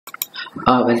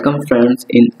Welcome friends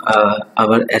in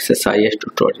our SSIS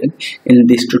tutorial. In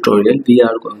this tutorial we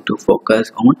are going to focus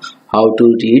on how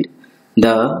to read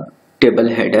the table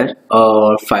header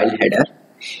or file header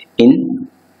in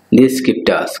this skip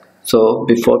task. So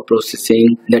before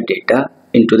processing the data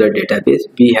into the database,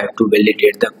 we have to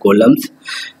validate the columns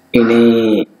in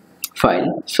a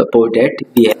file. Suppose that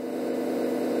we have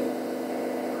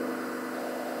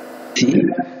see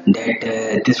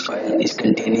that this file is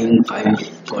containing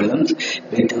 5 columns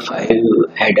with 5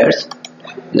 headers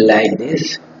like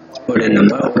this: order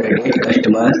number, order date,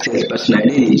 customer, salesperson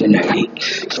ID, region ID.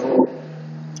 So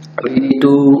we need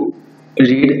to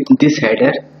read this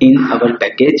header in our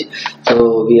package.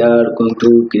 So we are going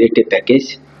to create a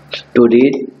package to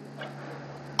read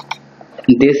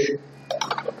this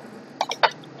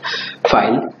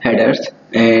file headers,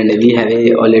 and we have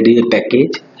already a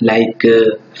package like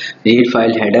read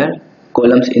file header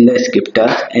columns in the skip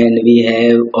task, and we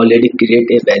have already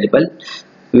created a variable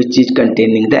which is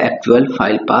containing the actual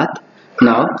file path.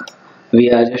 Now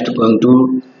we are just going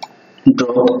to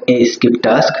drop a skip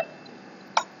task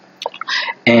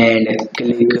and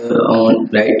click on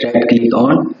right click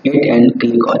on it and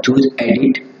click on choose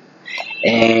edit,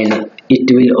 and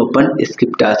it will open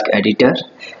skip task editor,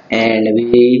 and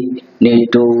we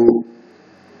need to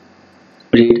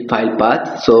read file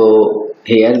path. So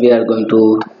here we are going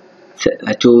to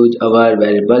choose our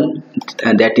variable,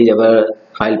 and that is our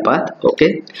file path.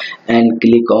 Okay, and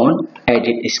click on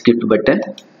edit script button.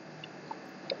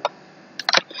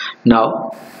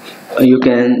 Now you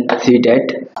can see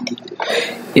that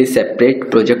a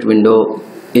separate project window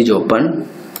is open.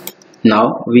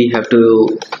 Now we have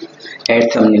to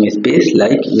add some namespace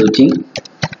like using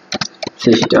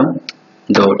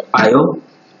system.io,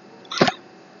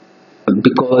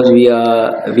 because we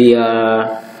are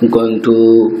going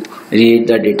to read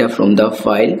the data from the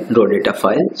file, raw data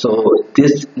file. So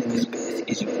this namespace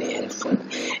is very helpful.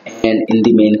 And in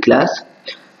the main class,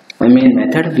 main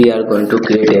method, we are going to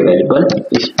create a variable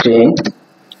string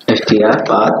str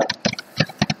path,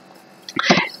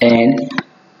 and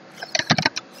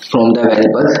from the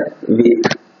variables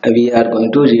we are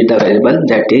going to read the variable,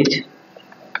 that is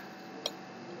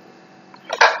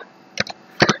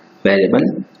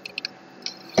variable,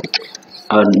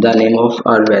 or the name of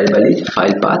our variable is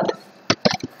file path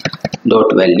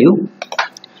dot value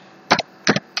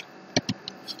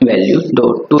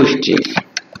dot to string.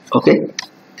 Okay,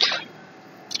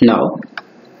 now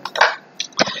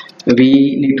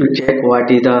we need to check what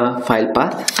is the file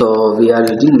path. So we are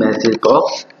using message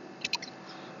box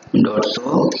dot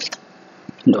show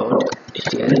dot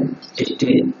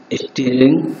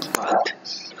string path.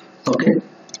 Okay,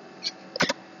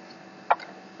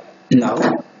 now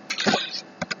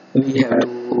we have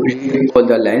to read all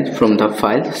the lines from the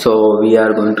file. So we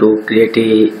are going to create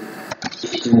a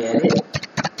string array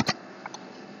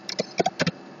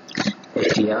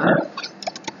str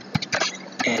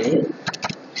array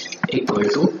equal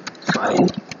to file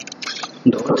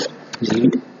dot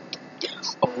read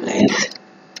all lines.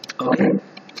 Okay,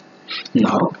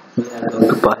 now we are going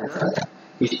to pass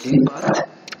the string path,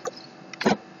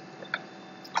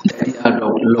 that is our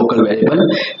local variable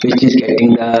which is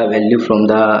getting the value from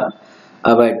the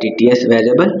our DTS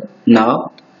variable.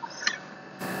 Now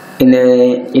in a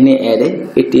array,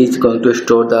 it is going to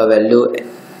store the value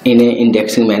in a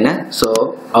indexing manner.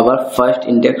 So our first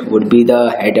index would be the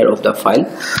header of the file.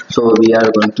 So we are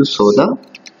going to show the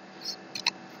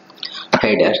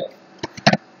header.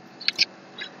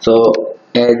 So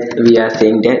as we are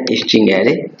saying that string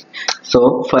array,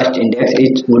 so first index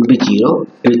it would be 0,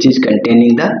 which is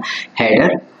containing the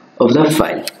header of the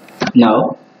file.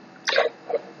 Now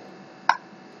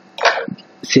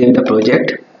save the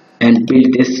project and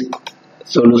build this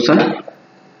solution,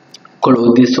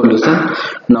 close this solution.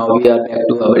 Now we are back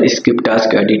to our skip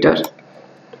task editor.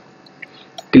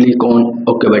 Click on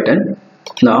OK button.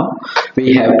 Now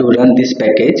we have to run this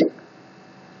package.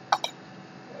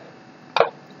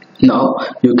 Now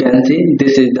you can see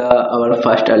this is our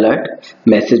first alert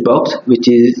message box, which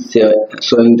is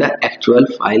showing the actual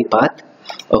file path.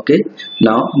 Okay,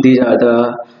 now these are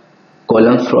the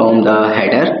columns from the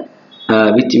header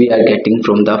which we are getting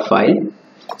from the file.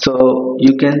 So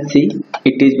you can see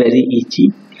it is very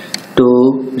easy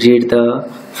to read the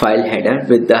file header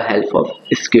with the help of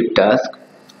skip task.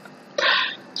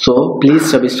 So please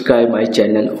subscribe my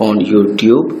channel on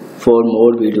YouTube for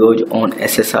more videos on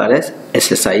SSRS,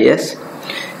 SSIS,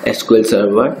 SQL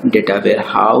Server, Data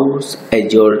Warehouse,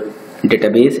 Azure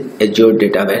Database, Azure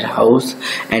Data Warehouse,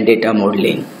 and data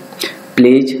modeling.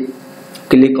 Please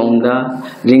click on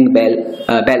the ring bell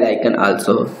icon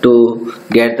also to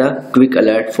get the quick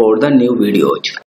alert for the new videos.